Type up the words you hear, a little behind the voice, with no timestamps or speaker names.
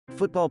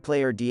Football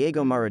player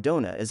Diego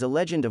Maradona is a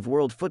legend of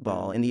world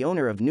football and the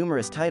owner of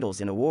numerous titles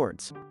and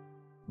awards.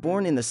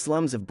 Born in the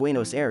slums of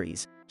Buenos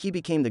Aires, he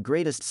became the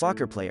greatest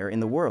soccer player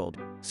in the world,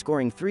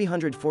 scoring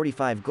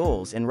 345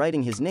 goals and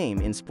writing his name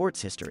in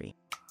sports history.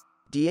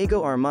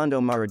 Diego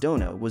Armando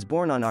Maradona was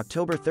born on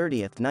October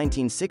 30,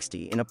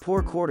 1960 in a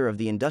poor quarter of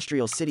the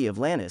industrial city of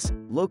Lanus,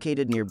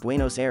 located near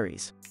Buenos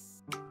Aires.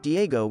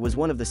 Diego was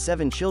one of the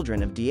 7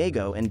 children of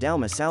Diego and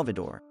Dalma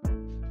Salvador.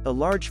 A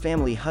large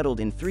family huddled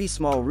in 3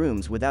 small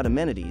rooms without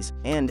amenities,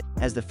 and,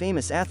 as the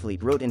famous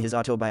athlete wrote in his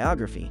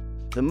autobiography,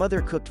 the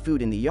mother cooked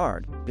food in the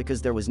yard, because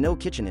there was no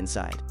kitchen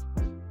inside.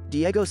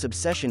 Diego's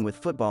obsession with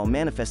football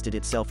manifested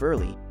itself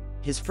early.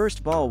 His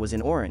first ball was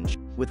an orange,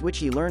 with which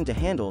he learned to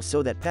handle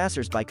so that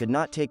passers-by could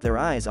not take their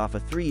eyes off a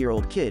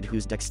 3-year-old kid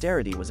whose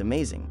dexterity was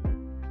amazing.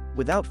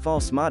 Without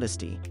false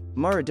modesty,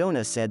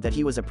 Maradona said that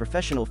he was a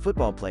professional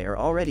football player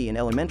already in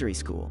elementary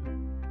school.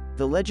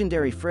 The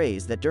legendary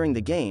phrase that during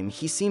the game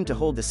he seemed to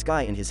hold the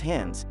sky in his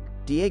hands,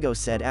 Diego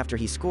said after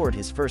he scored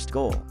his first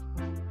goal.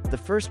 The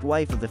first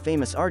wife of the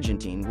famous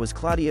Argentine was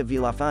Claudia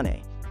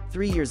Villafane.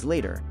 3 years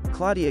later,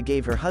 Claudia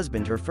gave her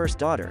husband her first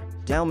daughter,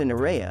 Dalma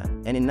Nerea,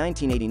 and in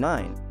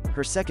 1989,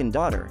 her second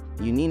daughter,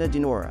 Junina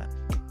Dinora.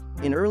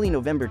 In early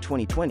November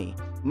 2020,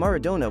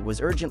 Maradona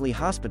was urgently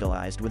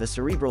hospitalized with a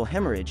cerebral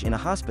hemorrhage in a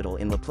hospital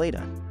in La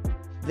Plata.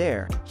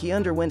 There, he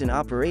underwent an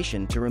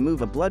operation to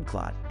remove a blood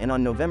clot, and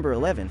on November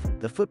 11,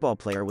 the football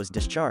player was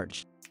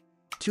discharged.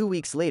 2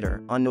 weeks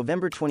later, on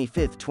November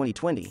 25,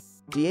 2020,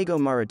 Diego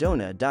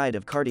Maradona died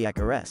of cardiac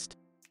arrest.